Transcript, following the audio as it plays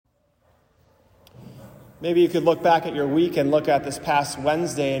Maybe you could look back at your week and look at this past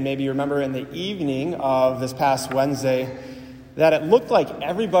Wednesday, and maybe you remember in the evening of this past Wednesday that it looked like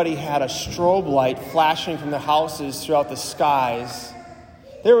everybody had a strobe light flashing from their houses throughout the skies.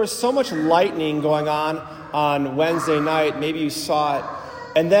 There was so much lightning going on Wednesday night. Maybe you saw it.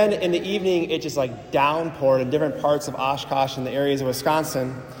 And then in the evening, it just downpoured in different parts of Oshkosh and the areas of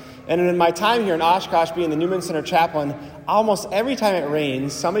Wisconsin. And in my time here in Oshkosh, being the Newman Center chaplain, almost every time it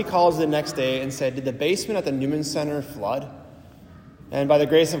rains, somebody calls the next day and said, "Did the basement at the Newman Center flood?" And by the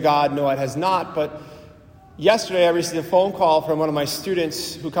grace of God, no, it has not. But yesterday, I received a phone call from one of my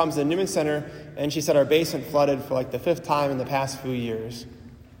students who comes to the Newman Center, and she said our basement flooded for the fifth time in the past few years.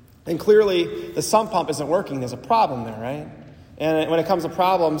 And clearly, the sump pump isn't working. There's a problem there, right? And when it comes to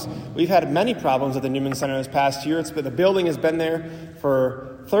problems, we've had many problems at the Newman Center this past year. The building has been there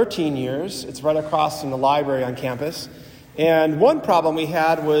for 13 years. It's right across from the library on campus. And one problem we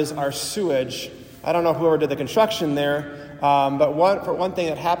had was our sewage. I don't know whoever did the construction there, but one thing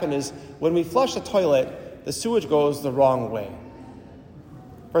that happened is when we flush the toilet, the sewage goes the wrong way.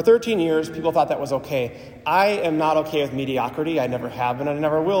 For 13 years, people thought that was okay. I am not okay with mediocrity. I never have been and I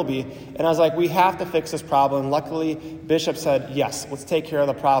never will be. And I was like, we have to fix this problem. Luckily, Bishop said, yes, let's take care of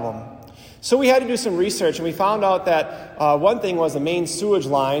the problem. So we had to do some research, and we found out that one thing was the main sewage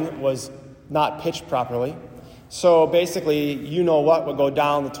line was not pitched properly. So basically, would go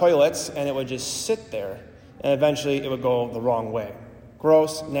down the toilets, and it would just sit there. And eventually, it would go the wrong way.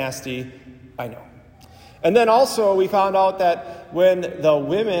 Gross, nasty, I know. And then also, we found out that when the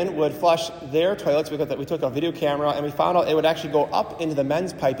women would flush their toilets, we took a video camera, and we found out it would actually go up into the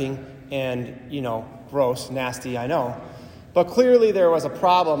men's piping, and, gross, nasty, I know. But clearly there was a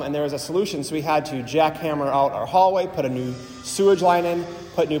problem, and there was a solution, so we had to jackhammer out our hallway, put a new sewage line in,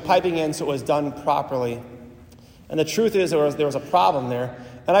 put new piping in, so it was done properly. And the truth is there was a problem there.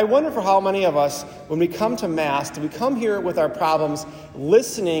 And I wonder for how many of us, when we come to Mass, do we come here with our problems,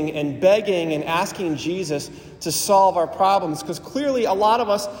 listening and begging and asking Jesus to solve our problems? Because clearly a lot of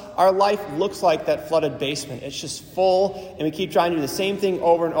us, our life looks like that flooded basement. It's just full, and we keep trying to do the same thing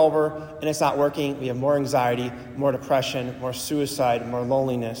over and over, and it's not working. We have more anxiety, more depression, more suicide, more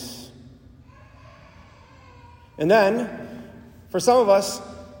loneliness. And then, for some of us,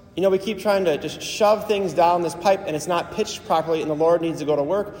 we keep trying to just shove things down this pipe, and it's not pitched properly, and the Lord needs to go to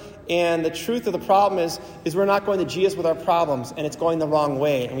work. And the truth of the problem is we're not going to Jesus with our problems, and it's going the wrong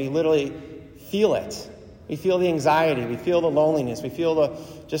way, and we literally feel it. We feel the anxiety. We feel the loneliness. We feel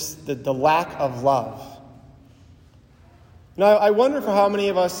the lack of love. Now, I wonder for how many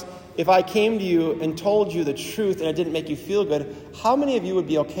of us, if I came to you and told you the truth and it didn't make you feel good, how many of you would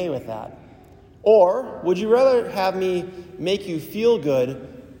be okay with that? Or would you rather have me make you feel good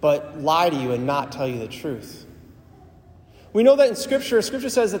but lie to you and not tell you the truth? We know that in Scripture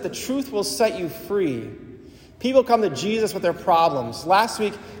says that the truth will set you free. People come to Jesus with their problems. Last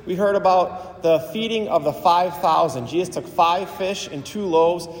week, we heard about the feeding of the 5,000. Jesus took 5 fish and 2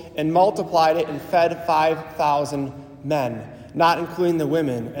 loaves and multiplied it and fed 5,000 men, not including the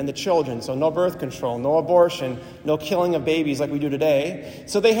women and the children. So no birth control, no abortion, no killing of babies like we do today.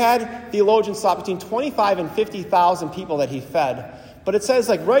 So they had theologians thought between 25 and 50,000 people that he fed. But it says,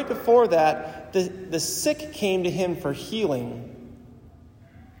 right before that, the sick came to him for healing.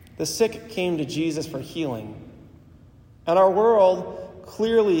 The sick came to Jesus for healing. And our world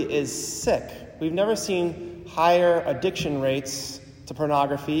clearly is sick. We've never seen higher addiction rates to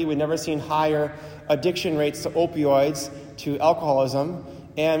pornography. We've never seen higher addiction rates to opioids, to alcoholism.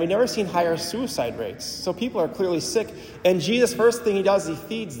 And we've never seen higher suicide rates. So people are clearly sick. And Jesus, first thing he does, he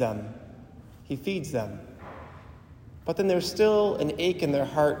feeds them. He feeds them. But then there's still an ache in their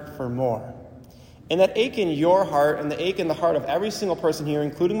heart for more. And that ache in your heart and the ache in the heart of every single person here,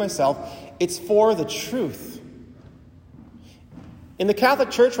 including myself, it's for the truth. In the Catholic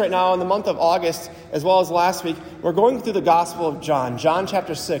Church right now, in the month of August, as well as last week, we're going through the Gospel of John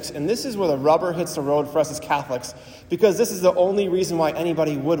chapter 6. And this is where the rubber hits the road for us as Catholics, because this is the only reason why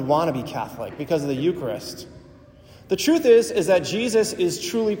anybody would want to be Catholic, because of the Eucharist. The truth is that Jesus is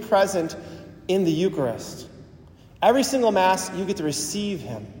truly present in the Eucharist. Every single Mass, you get to receive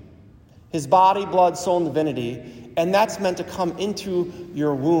him. His body, blood, soul, and divinity. And that's meant to come into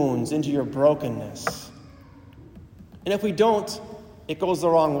your wounds, into your brokenness. And if we don't, it goes the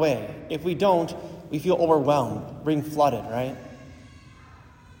wrong way. If we don't, we feel overwhelmed, being flooded, right?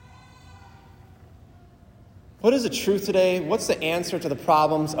 What is the truth today? What's the answer to the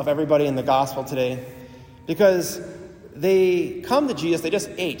problems of everybody in the gospel today? Because they come to Jesus, they just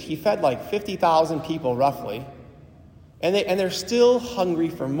ate. He fed 50,000 people roughly. And they're still hungry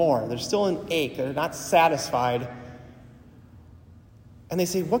for more. There's still an ache. They're not satisfied. And they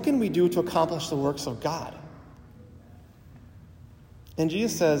say, what can we do to accomplish the works of God? And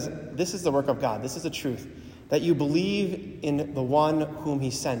Jesus says, this is the work of God. This is the truth, that you believe in the one whom he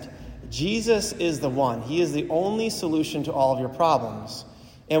sent. Jesus is the one. He is the only solution to all of your problems.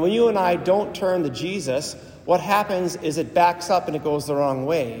 And when you and I don't turn to Jesus, what happens is it backs up and it goes the wrong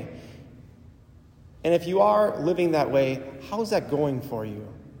way. And if you are living that way, how's that going for you?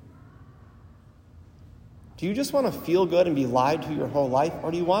 Do you just want to feel good and be lied to your whole life? Or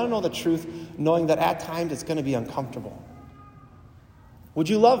do you want to know the truth, knowing that at times it's going to be uncomfortable? Would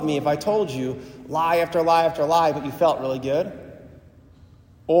you love me if I told you lie after lie after lie, but you felt really good?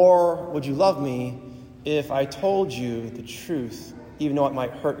 Or would you love me if I told you the truth, even though it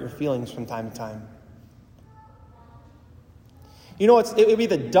might hurt your feelings from time to time? You know, it would be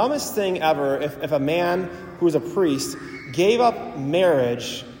the dumbest thing ever if a man who was a priest gave up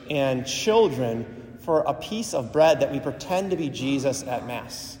marriage and children for a piece of bread that we pretend to be Jesus at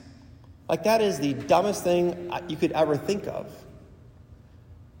Mass. Like, that is the dumbest thing you could ever think of.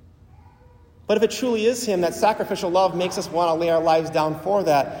 But if it truly is him, that sacrificial love makes us want to lay our lives down for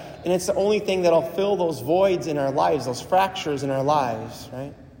that. And it's the only thing that'll fill those voids in our lives, those fractures in our lives,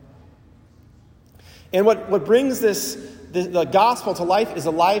 right? And what brings the gospel to life is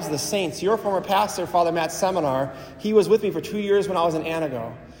the lives of the saints. Your former pastor, Father Matt Seminar, he was with me for 2 years when I was in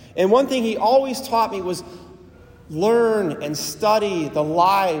Anago. And one thing he always taught me was learn and study the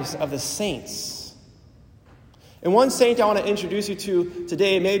lives of the saints. And one saint I want to introduce you to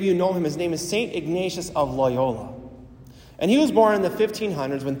today, maybe you know him, his name is St. Ignatius of Loyola. And he was born in the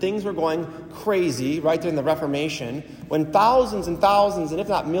 1500s when things were going crazy, right there in the Reformation, when thousands and thousands, and if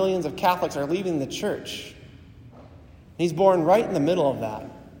not millions of Catholics are leaving the church. He's born right in the middle of that.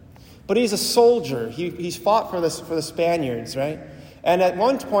 But he's a soldier. He's fought for the Spaniards, right? And at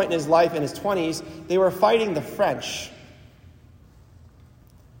one point in his life, in his 20s, they were fighting the French.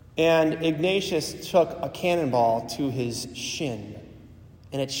 And Ignatius took a cannonball to his shin,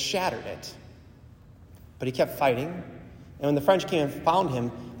 and it shattered it. But he kept fighting. And when the French came and found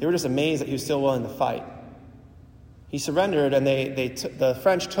him, they were just amazed that he was still willing to fight. He surrendered, and the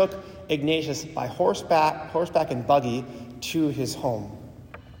French took Ignatius by horseback and buggy to his home.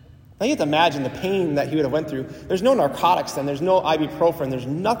 Now you have to imagine the pain that he would have went through. There's no narcotics then. There's no ibuprofen. There's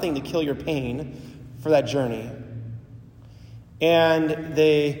nothing to kill your pain for that journey. And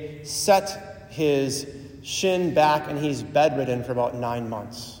they set his shin back, and he's bedridden for about 9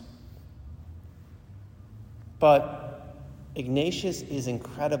 months. But Ignatius is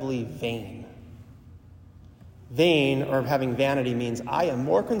incredibly vain. Vain, or having vanity, means I am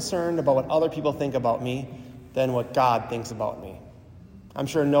more concerned about what other people think about me than what God thinks about me. I'm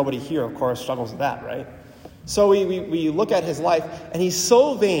sure nobody here, of course, struggles with that, right? So we look at his life, and he's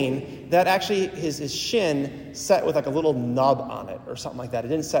so vain that actually his shin set with like a little nub on it or something like that. It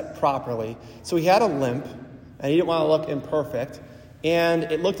didn't set properly. So he had a limp, and he didn't want to look imperfect. And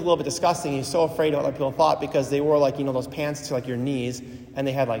it looked a little bit disgusting. He's so afraid of what other people thought because they wore those pants to your knees, and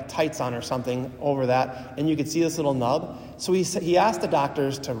they had tights on or something over that, and you could see this little nub. So he asked the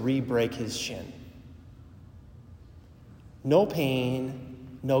doctors to re-break his shin. No pain,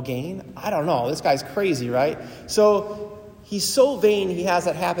 no gain? I don't know. This guy's crazy, right? So he's so vain he has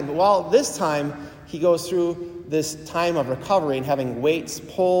that happen. But while this time he goes through this time of recovery and having weights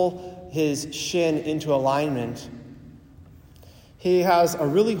pull his shin into alignment, he has a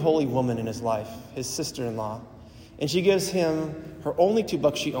really holy woman in his life, his sister-in-law. And she gives him her only 2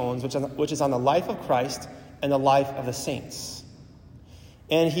 books she owns, which is on the life of Christ and the life of the saints.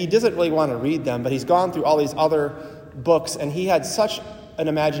 And he doesn't really want to read them, but he's gone through all these other books, and he had such an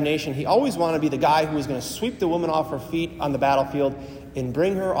imagination. He always wanted to be the guy who was going to sweep the woman off her feet on the battlefield and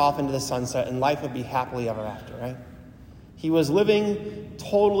bring her off into the sunset, and life would be happily ever after, right? He was living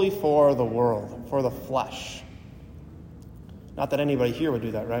totally for the world, for the flesh. Not that anybody here would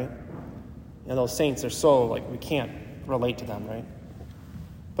do that, right? Those saints are so, we can't relate to them, right?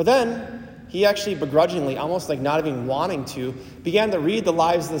 But then he actually begrudgingly, almost not even wanting to, began to read the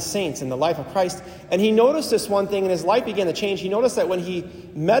lives of the saints and the life of Christ. And he noticed this one thing, and his life began to change. He noticed that when he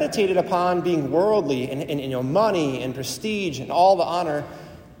meditated upon being worldly and money and prestige and all the honor,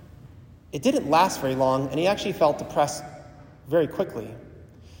 it didn't last very long, and he actually felt depressed very quickly.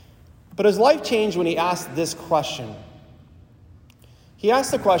 But his life changed when he asked this question. He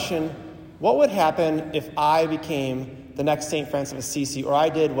asked the question, what would happen if I became the next St. Francis of Assisi, or I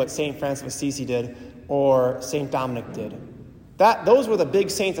did what St. Francis of Assisi did, or St. Dominic did? Those were the big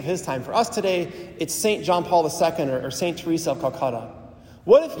saints of his time. For us today, it's St. John Paul II or St. Teresa of Calcutta.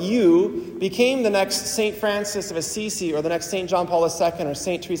 What if you became the next St. Francis of Assisi, or the next St. John Paul II, or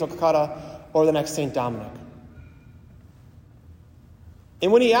St. Teresa of Calcutta, or the next St. Dominic?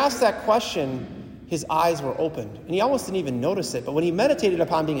 And when he asked that question, his eyes were opened. And he almost didn't even notice it. But when he meditated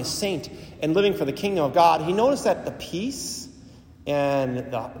upon being a saint and living for the kingdom of God, he noticed that the peace and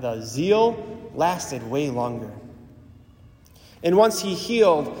the zeal lasted way longer. And once he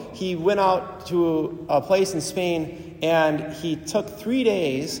healed, he went out to a place in Spain, and he took 3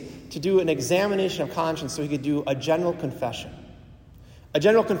 days to do an examination of conscience so he could do a general confession. A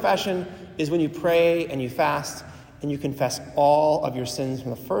general confession is when you pray and you fast and you confess all of your sins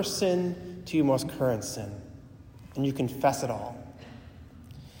from the first sin to your most current sin. And you confess it all.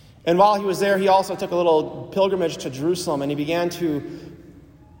 And while he was there, he also took a little pilgrimage to Jerusalem, and he began to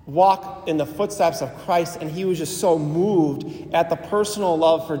walk in the footsteps of Christ, and he was just so moved at the personal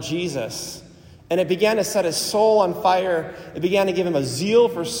love for Jesus. And it began to set his soul on fire. It began to give him a zeal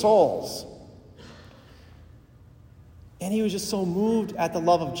for souls. And he was just so moved at the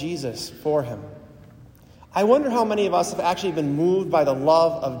love of Jesus for him. I wonder how many of us have actually been moved by the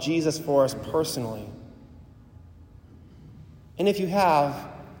love of Jesus for us personally. And if you have,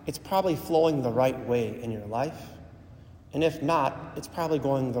 it's probably flowing the right way in your life. And if not, it's probably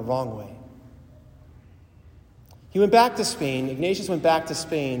going the wrong way. He went back to Spain. Ignatius went back to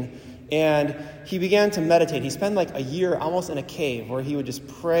Spain, and he began to meditate. He spent like a year almost in a cave where he would just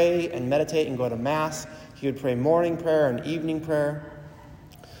pray and meditate and go to Mass. He would pray morning prayer and evening prayer.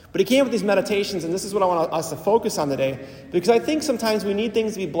 But he came up with these meditations, and this is what I want us to focus on today, because I think sometimes we need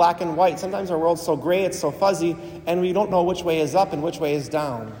things to be black and white. Sometimes our world's so gray, it's so fuzzy, and we don't know which way is up and which way is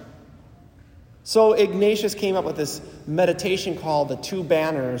down. So Ignatius came up with this meditation called the two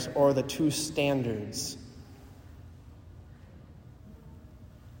banners, or the two standards.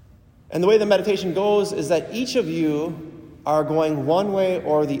 And the way the meditation goes is that each of you are going one way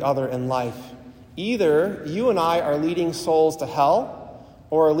or the other in life. Either you and I are leading souls to hell,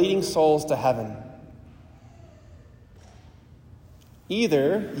 or are leading souls to heaven.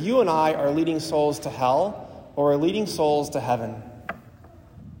 Either you and I are leading souls to hell, or are leading souls to heaven.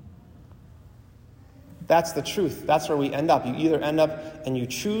 That's the truth. That's where we end up. You either end up and you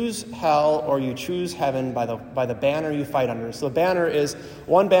choose hell or you choose heaven by the banner you fight under. So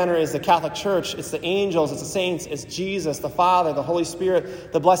one banner is the Catholic Church. It's the angels, it's the saints, it's Jesus, the Father, the Holy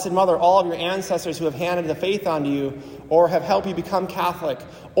Spirit, the Blessed Mother, all of your ancestors who have handed the faith onto you or have helped you become Catholic.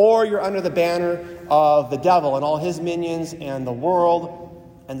 Or you're under the banner of the devil and all his minions and the world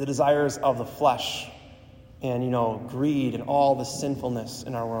and the desires of the flesh and, greed and all the sinfulness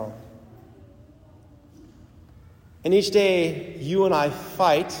in our world. And each day, you and I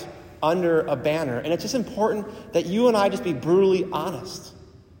fight under a banner. And it's just important that you and I just be brutally honest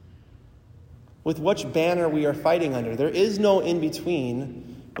with which banner we are fighting under. There is no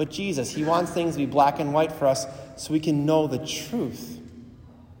in-between with Jesus. He wants things to be black and white for us so we can know the truth.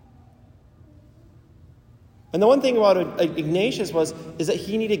 And the one thing about Ignatius is that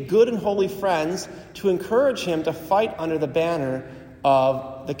he needed good and holy friends to encourage him to fight under the banner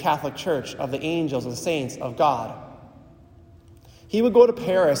of the Catholic Church, of the angels, of the saints, of God. He would go to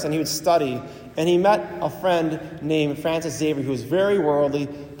Paris and he would study, and he met a friend named Francis Xavier who was very worldly,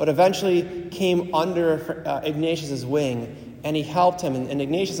 but eventually came under Ignatius' wing, and he helped him, and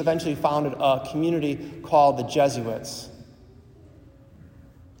Ignatius eventually founded a community called the Jesuits.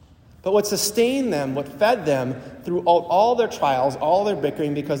 But what sustained them, what fed them throughout all their trials, all their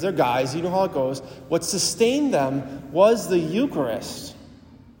bickering, because they're guys, you know how it goes, what sustained them was the Eucharist.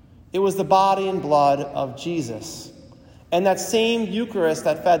 It was the body and blood of Jesus. And that same Eucharist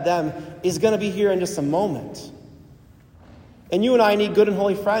that fed them is going to be here in just a moment. And you and I need good and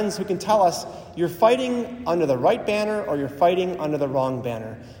holy friends who can tell us you're fighting under the right banner or you're fighting under the wrong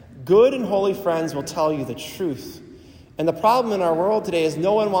banner. Good and holy friends will tell you the truth. And the problem in our world today is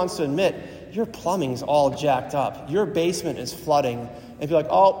no one wants to admit your plumbing's all jacked up. Your basement is flooding. And be like,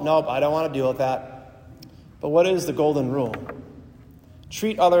 oh, nope, I don't want to deal with that. But what is the golden rule?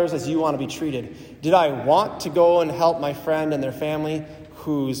 Treat others as you want to be treated. Did I want to go and help my friend and their family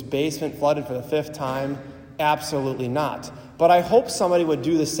whose basement flooded for the 5th time? Absolutely not. But I hope somebody would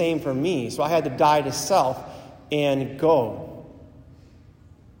do the same for me. So I had to die to self and go.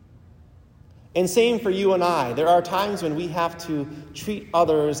 And same for you and I. There are times when we have to treat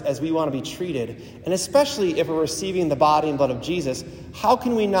others as we want to be treated. And especially if we're receiving the body and blood of Jesus, how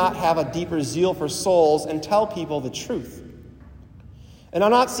can we not have a deeper zeal for souls and tell people the truth? And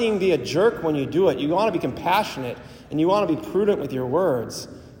I'm not saying be a jerk when you do it. You want to be compassionate and you want to be prudent with your words.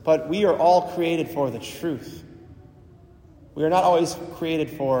 But we are all created for the truth. We are not always created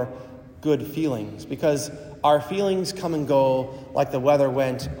for good feelings because our feelings come and go like the weather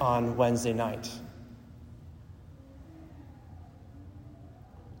went on Wednesday night.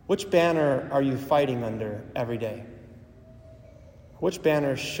 Which banner are you fighting under every day? Which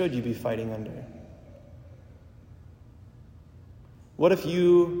banner should you be fighting under? What if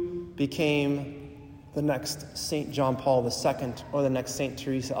you became the next St. John Paul II or the next St.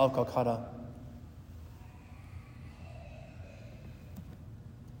 Teresa of Calcutta?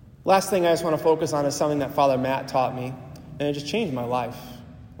 Last thing I just want to focus on is something that Father Matt taught me, and it just changed my life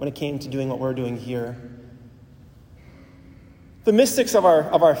when it came to doing what we're doing here. The mystics of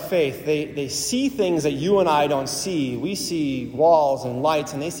our faith, they see things that you and I don't see. We see walls and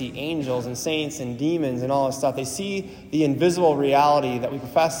lights, and they see angels and saints and demons and all this stuff. They see the invisible reality that we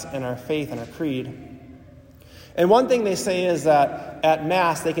profess in our faith and our creed. And one thing they say is that at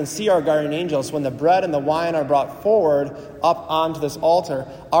Mass, they can see our guardian angels. When the bread and the wine are brought forward up onto this altar,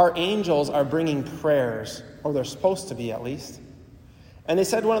 our angels are bringing prayers, or they're supposed to be at least. And they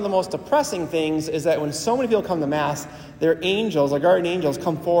said one of the most depressing things is that when so many people come to Mass, their angels, their guardian angels,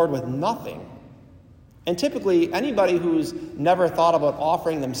 come forward with nothing. And typically, anybody who's never thought about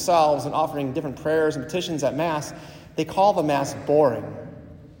offering themselves and offering different prayers and petitions at Mass, they call the Mass boring.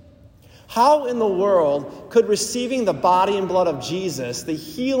 How in the world could receiving the body and blood of Jesus, the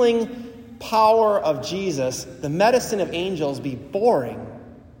healing power of Jesus, the medicine of angels be boring?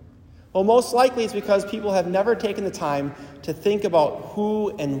 Well, most likely it's because people have never taken the time to think about who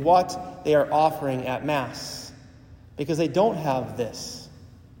and what they are offering at Mass, because they don't have this.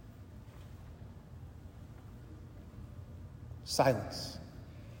 Silence.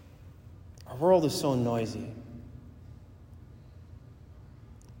 Our world is so noisy.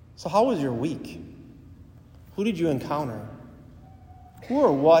 So how was your week? Who did you encounter? Who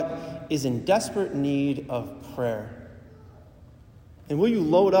or what is in desperate need of prayer? And will you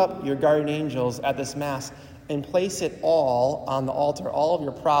load up your guardian angels at this Mass and place it all on the altar, all of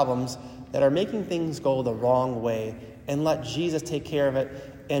your problems that are making things go the wrong way, and let Jesus take care of it,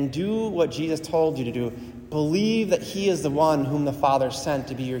 and do what Jesus told you to do. Believe that he is the one whom the Father sent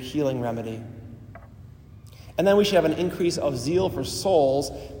to be your healing remedy. And then we should have an increase of zeal for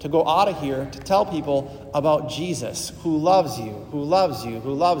souls to go out of here to tell people about Jesus, who loves you, who loves you,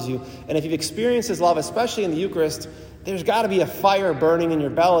 who loves you. And if you've experienced his love, especially in the Eucharist, there's got to be a fire burning in your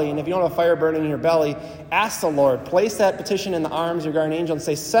belly. And if you don't have a fire burning in your belly, ask the Lord. Place that petition in the arms of your guardian angel and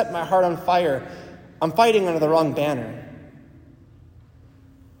say, set my heart on fire. I'm fighting under the wrong banner.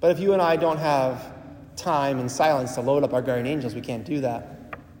 But if you and I don't have time and silence to load up our guardian angels, we can't do that.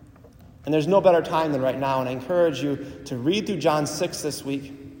 And there's no better time than right now. And I encourage you to read through John 6 this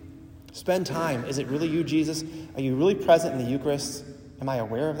week. Spend time. Is it really you, Jesus? Are you really present in the Eucharist? Am I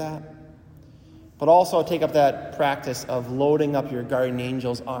aware of that? But also take up that practice of loading up your guardian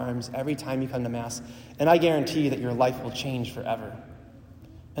angel's arms every time you come to Mass. And I guarantee that your life will change forever.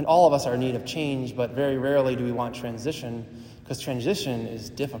 And all of us are in need of change, but very rarely do we want transition, because transition is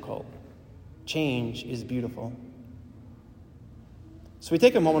difficult. Change is beautiful. So we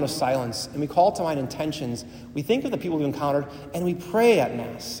take a moment of silence and we call to mind intentions. We think of the people we've encountered and we pray at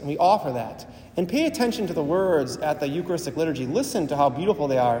Mass and we offer that. And pay attention to the words at the Eucharistic liturgy. Listen to how beautiful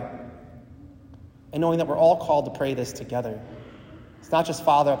they are. And knowing that we're all called to pray this together. It's not just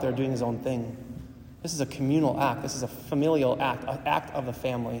Father up there doing his own thing. This is a communal act. This is a familial act, an act of the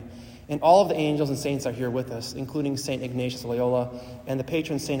family. And all of the angels and saints are here with us, including St. Ignatius Loyola and the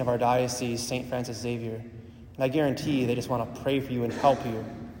patron saint of our diocese, St. Francis Xavier. And I guarantee they just want to pray for you and help you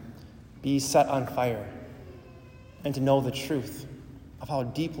be set on fire and to know the truth of how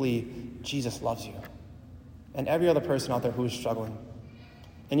deeply Jesus loves you and every other person out there who is struggling.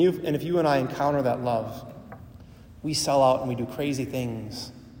 And if you and I encounter that love, we sell out and we do crazy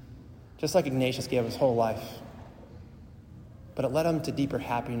things, just like Ignatius gave his whole life. But it led him to deeper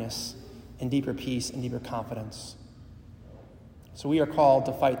happiness and deeper peace and deeper confidence. So we are called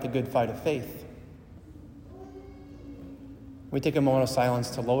to fight the good fight of faith. We take a moment of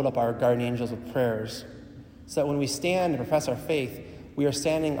silence to load up our guardian angels with prayers, so that when we stand and profess our faith, we are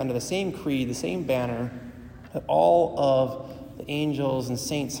standing under the same creed, the same banner that all of the angels and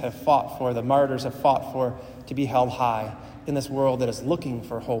saints have fought for, the martyrs have fought for, to be held high in this world that is looking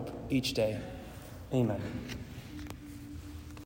for hope each day. Amen.